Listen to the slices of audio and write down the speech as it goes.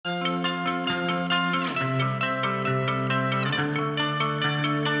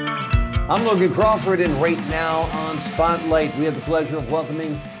I'm Logan Crawford, and right now on Spotlight, we have the pleasure of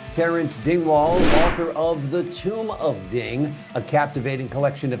welcoming Terence Dingwall, author of The Tome of Ding, a captivating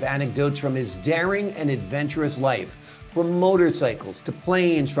collection of anecdotes from his daring and adventurous life. From motorcycles to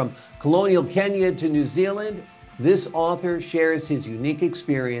planes, from colonial Kenya to New Zealand, this author shares his unique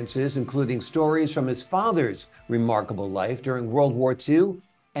experiences, including stories from his father's remarkable life during World War II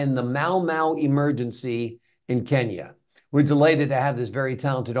and the Mau Mau emergency in Kenya. We're delighted to have this very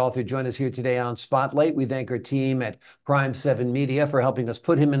talented author join us here today on Spotlight. We thank our team at Prime 7 Media for helping us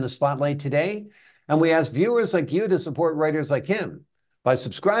put him in the spotlight today. And we ask viewers like you to support writers like him by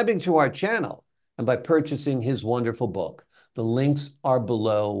subscribing to our channel and by purchasing his wonderful book. The links are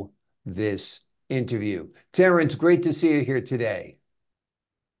below this interview. Terence, great to see you here today.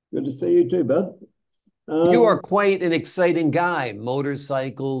 Good to see you too, bud. You are quite an exciting guy.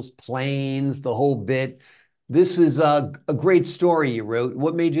 Motorcycles, planes, the whole bit. This is a great story you wrote.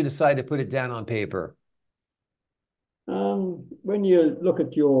 What made you decide to put it down on paper? When you look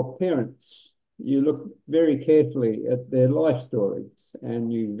at your parents, you look very carefully at their life stories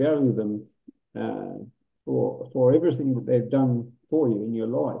and you value them for everything that they've done for you in your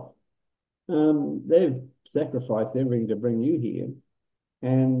life. They've sacrificed everything to bring you here.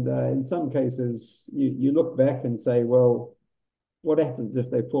 And in some cases, you look back and say, well, what happens if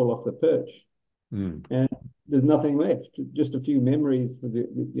they fall off the perch? And there's nothing left, just a few memories for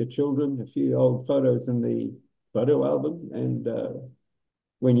your children, a few old photos in the photo album. And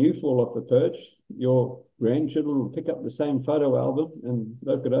when you fall off the perch, your grandchildren will pick up the same photo album and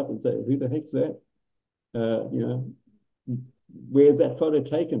look it up and say, who the heck's that? Where's that photo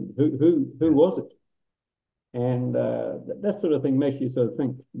taken? Who was it? And that sort of thing makes you sort of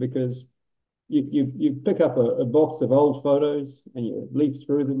think, because you pick up a box of old photos and you leaf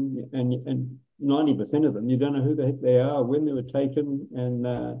through them, and 90% of them, you don't know who the heck they are, when they were taken, and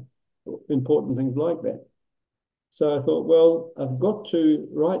important things like that. So I thought, well, I've got to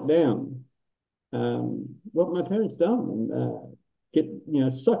write down what my parents done and get,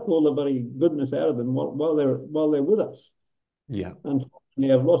 suck all the bloody goodness out of them while they're with us. Yeah.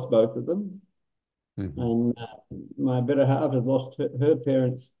 Unfortunately, I've lost both of them. And my better half has lost her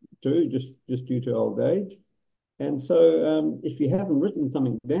parents too, just due to old age. And so if you haven't written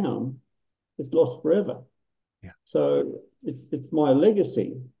something down, it's lost forever. Yeah. So it's my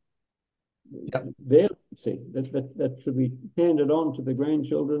legacy, their legacy that should be handed on to the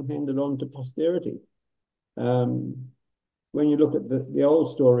grandchildren, handed on to posterity. When you look at the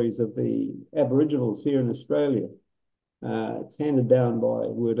old stories of the Aboriginals here in Australia, it's handed down by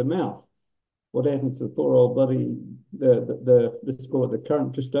word of mouth. What happens to the poor old bloody, let's call it the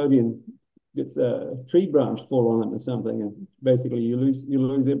current custodian, gets a tree branch fall on it or something, and basically you lose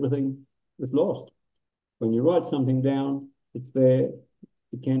everything that's lost. When you write something down, it's there,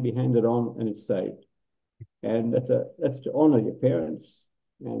 it can be handed on, and it's saved. And that's to honour your parents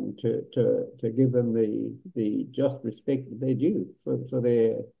and to give them the just respect that they're due for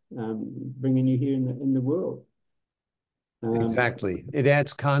their bringing you here in the world. Exactly. It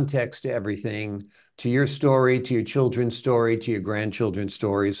adds context to everything, to your story, to your children's story, to your grandchildren's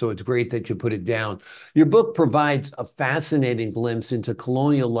story. So it's great that you put it down. Your book provides a fascinating glimpse into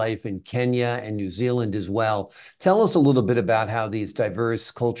colonial life in Kenya and New Zealand as well. Tell us a little bit about how these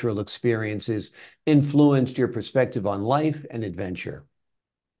diverse cultural experiences influenced your perspective on life and adventure.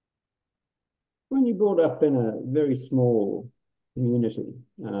 When you're brought up in a very small community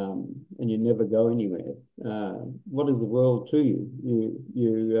and you never go anywhere, what is the world to you?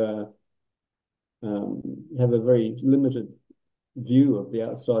 You have a very limited view of the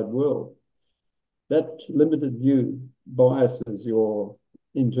outside world. That limited view biases your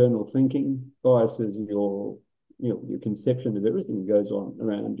internal thinking, biases your conception of everything that goes on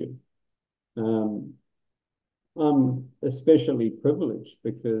around you. I'm especially privileged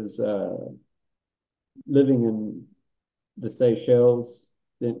because living in the Seychelles,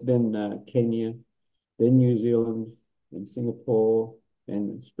 then Kenya, then New Zealand, then Singapore,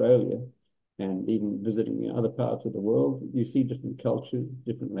 and Australia, and even visiting other parts of the world, you see different cultures,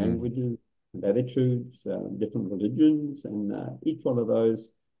 different languages, and attitudes, different religions, and each one of those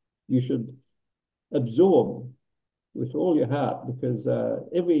you should absorb with all your heart, because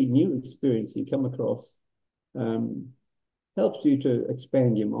every new experience you come across helps you to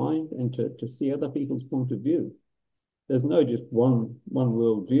expand your mind and to see other people's point of view. There's no just one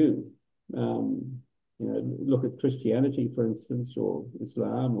world view. Look at Christianity, for instance, or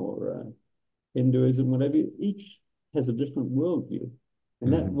Islam, or Hinduism, whatever. Each has a different worldview,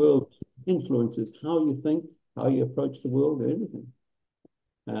 and that world influences how you think, how you approach the world, and everything.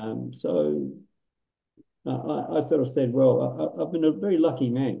 So I sort of said, well, I've been a very lucky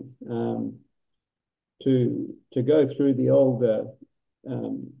man to go through the older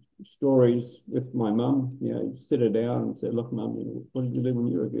stories with my mum. You know, sit her down and say, look, mum, you know, what did you do when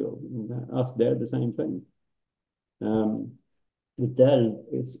you were a girl? And ask dad the same thing. With dad,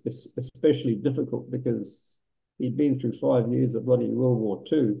 it's especially difficult because he'd been through 5 years of bloody World War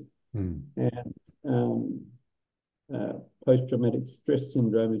II, and um, uh, post-traumatic stress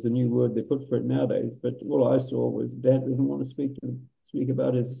syndrome is a new word they put for it nowadays. But all I saw was dad doesn't want to speak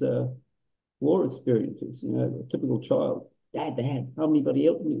about his war experiences. You know, a typical child. Dad, how many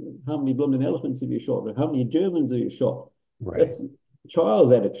blooming elephants have you shot? Or how many Germans have you shot? Right. That's a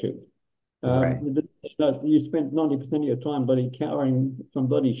child's attitude. Right. You spent 90% of your time bloody cowering from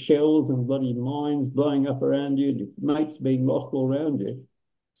bloody shells and bloody mines blowing up around you, and your mates being lost all around you.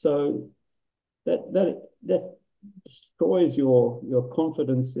 So that destroys your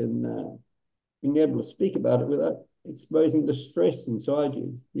confidence in being able to speak about it without exposing the stress inside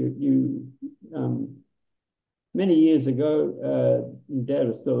you. Many years ago, Dad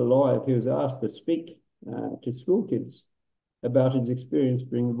was still alive. He was asked to speak to school kids about his experience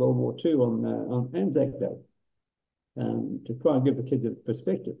during World War II on Anzac Day, to try and give the kids a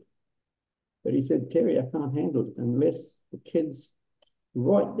perspective. But he said, Terry, I can't handle it unless the kids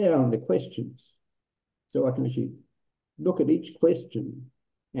write down the questions so I can actually look at each question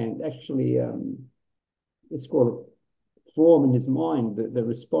and actually, let's call it, form in his mind the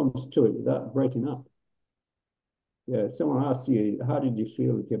response to it without breaking up. Yeah, if someone asks you, how did you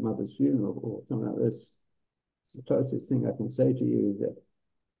feel at your mother's funeral or something like this, it's the closest thing I can say to you is that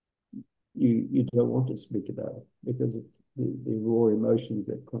you don't want to speak about it because of the raw emotions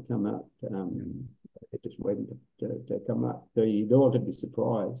that come out. They're just waiting to come up. So you don't want to be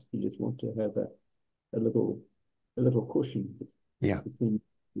surprised. You just want to have a little cushion between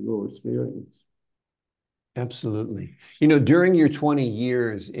your experience. Absolutely. You know, during your 20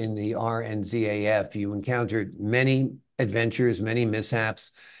 years in the RNZAF, you encountered many adventures, many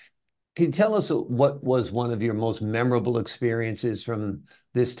mishaps. Can you tell us what was one of your most memorable experiences from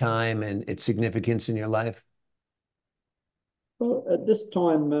this time and its significance in your life? Well, at this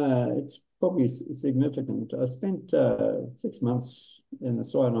time, it's probably significant. I spent 6 months in the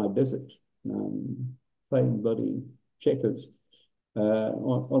Sinai Desert, playing bloody checkers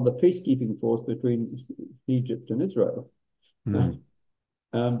on the peacekeeping force between Egypt and Israel.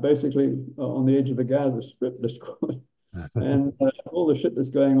 Basically, on the edge of the Gaza Strip, let's call it, and all the shit that's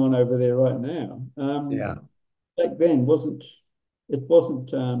going on over there right now. Yeah. Back then, it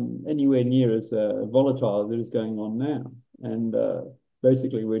wasn't anywhere near as volatile as it is going on now. And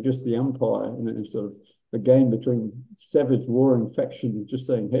basically, we're just the umpire in a sort of a game between savage warring factions, just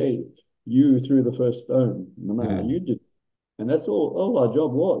saying, "Hey, you threw the first stone. No, you did." And that's all our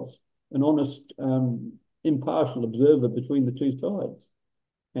job was, an honest, impartial observer between the two sides.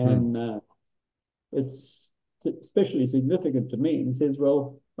 And it's especially significant to me. He says,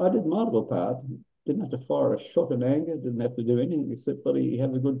 well, I did my little part. Didn't have to fire a shot in anger. Didn't have to do anything except bloody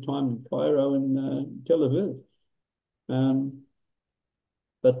have a good time in Cairo and Tel Aviv.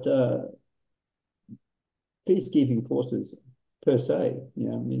 But peacekeeping forces per se, you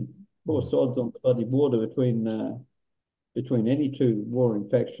know, I mean, four sides on the bloody border between any two warring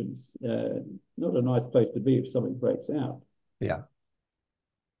factions. Not a nice place to be if something breaks out. Yeah.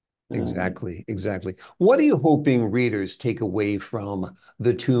 Exactly, exactly. What are you hoping readers take away from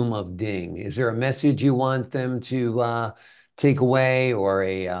the Tome of Ding? Is there a message you want them to take away, or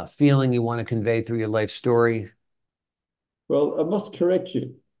a feeling you want to convey through your life story? Well, I must correct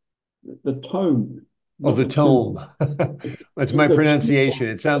you. The tome, Oh, not the the tomb. tome. That's my pronunciation.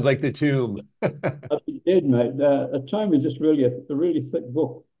 It sounds like the tomb. I'd be dead, mate. A tome is just really a really thick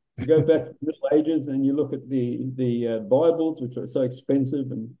book. You go back to the Middle Ages and you look at the Bibles, which are so expensive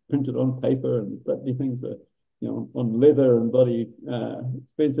and printed on paper, and bloody things are, you know, on leather and bloody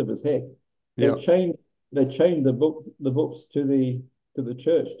expensive as heck. Yeah. They chained the books to the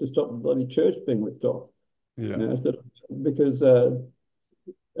church to stop the bloody church being ripped off. Yeah. You know, because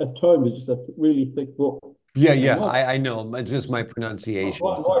a tome is just a really thick book. Yeah, And yeah. I know. It's just my pronunciation.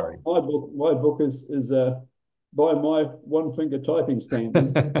 Sorry. my book is by my one finger typing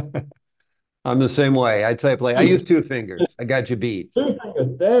standards. I'm the same way. I type like I use two fingers. I got you beat. Two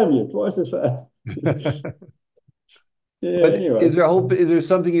fingers, damn you, twice as fast. Yeah, But anyway. is there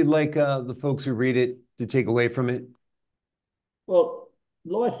something you'd like the folks who read it to take away from it? Well,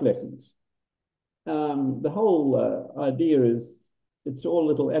 life lessons. The whole idea is it's all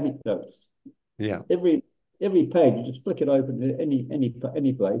little anecdotes. Yeah. Every page, you just flick it open to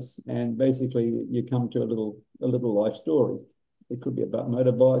any place, and basically you come to a little life story. It could be about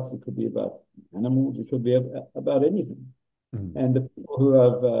motorbikes. It could be about animals. It could be about anything. Mm. And the people who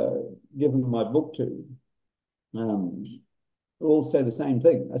I've given my book to all say the same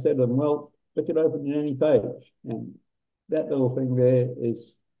thing. I said to them, well, look it open in any page. And that little thing there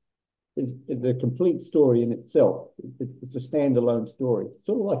is a complete story in itself. It's a standalone story,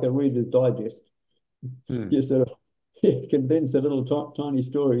 sort of like a Reader's Digest. Mm. You sort of condense a little tiny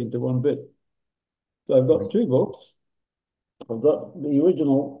story into one bit. So I've got two books. I've got the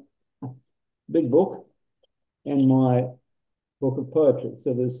original big book and my book of poetry.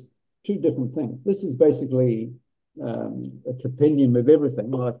 So there's two different things. This is basically a compendium of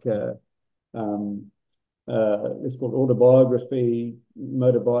everything, like it's called autobiography,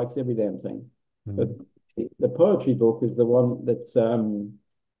 motorbikes, every damn thing. Mm. But the poetry book is the one that's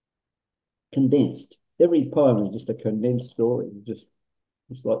condensed. Every poem is just a condensed story. Just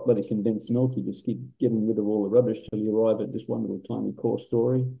like bloody condensed milk. You just keep getting rid of all the rubbish till you arrive at just one little tiny core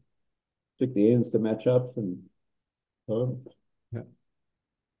story. Stick the ends to match up and Yeah.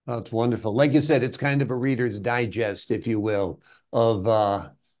 Oh, it's wonderful. Like you said, it's kind of a Reader's Digest, if you will,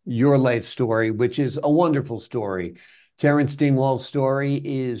 of your life story, which is a wonderful story. Terence Dingwall's story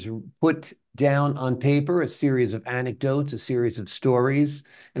is put down on paper, a series of anecdotes, a series of stories,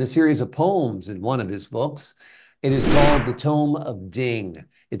 and a series of poems in one of his books. It is called The Tome of Ding.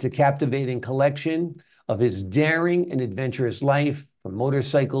 It's a captivating collection of his daring and adventurous life, from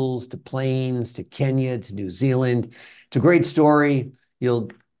motorcycles to planes to Kenya to New Zealand. It's a great story. You'll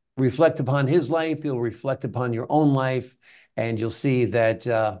reflect upon his life, you'll reflect upon your own life, and you'll see that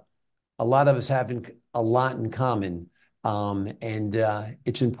a lot of us have a lot in common.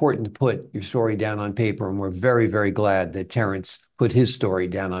 It's important to put your story down on paper. And we're very, very glad that Terence put his story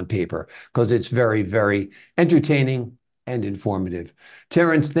down on paper, because it's very, very entertaining and informative.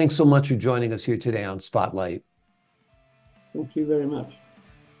 Terence, thanks so much for joining us here today on Spotlight. thank you very much.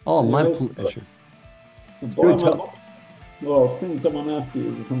 Oh, my Anyway, pleasure. It's buy good my book. Well, I'll send someone after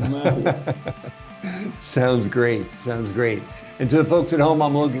you to come after you. Sounds great. Sounds great. And to the folks at home,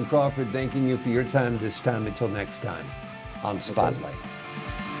 I'm Logan Crawford, thanking you for your time this time. Until next time on Spotlight.